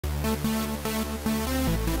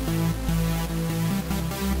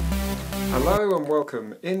Hello and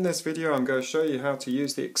welcome. In this video I'm going to show you how to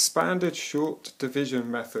use the expanded short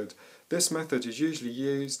division method. This method is usually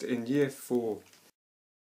used in year 4.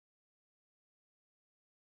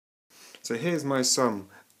 So here's my sum.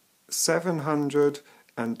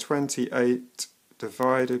 728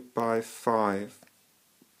 divided by 5.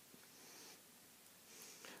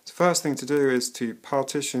 The first thing to do is to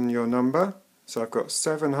partition your number. So I've got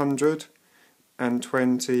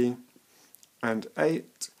 720 and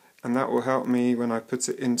 8. And that will help me when I put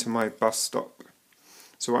it into my bus stop.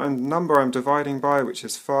 So the number I'm dividing by, which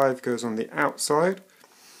is 5, goes on the outside,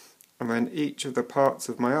 and then each of the parts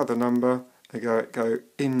of my other number go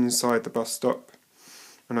inside the bus stop,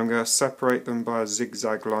 and I'm going to separate them by a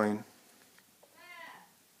zigzag line.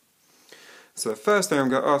 So the first thing I'm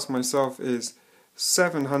going to ask myself is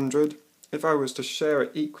 700, if I was to share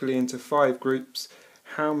it equally into 5 groups,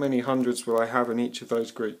 how many hundreds will I have in each of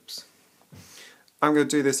those groups? I'm going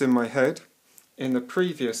to do this in my head. In the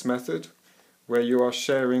previous method, where you are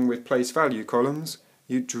sharing with place value columns,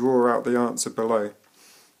 you draw out the answer below.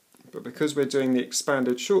 But because we're doing the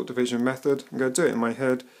expanded short division method, I'm going to do it in my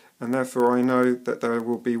head, and therefore I know that there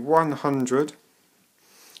will be 100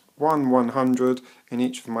 in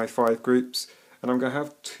each of my 5 groups, and I'm going to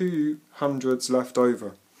have 2 hundreds left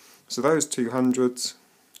over. So those 2 hundreds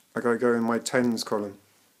are going to go in my tens column.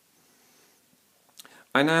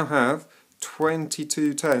 I now have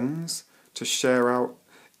 22 tens to share out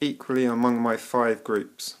equally among my 5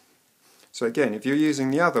 groups. So again, if you're using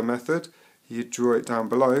the other method, you draw it down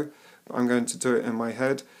below, but I'm going to do it in my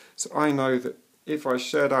head. So I know that if I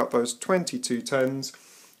shared out those 22 tens,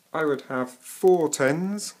 I would have 4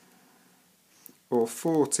 tens, or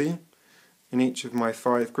 40, in each of my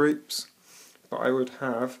 5 groups, but I would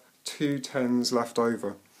have 2 tens left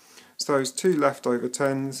over. So those 2 leftover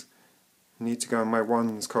tens need to go in my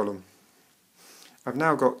ones column. I've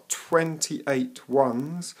now got 28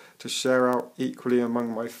 ones to share out equally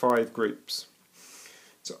among my 5 groups.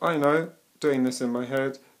 So I know, doing this in my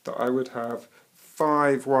head, that I would have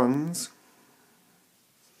 5 ones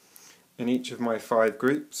in each of my 5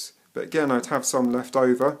 groups, but again I'd have some left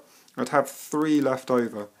over. I'd have 3 left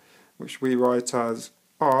over, which we write as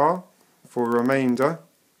R for remainder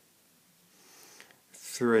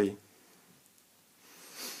 3.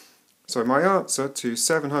 So my answer to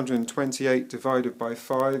 728 divided by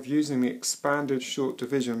 5 using the expanded short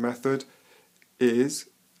division method is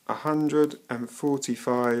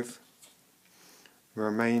 145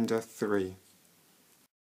 remainder 3.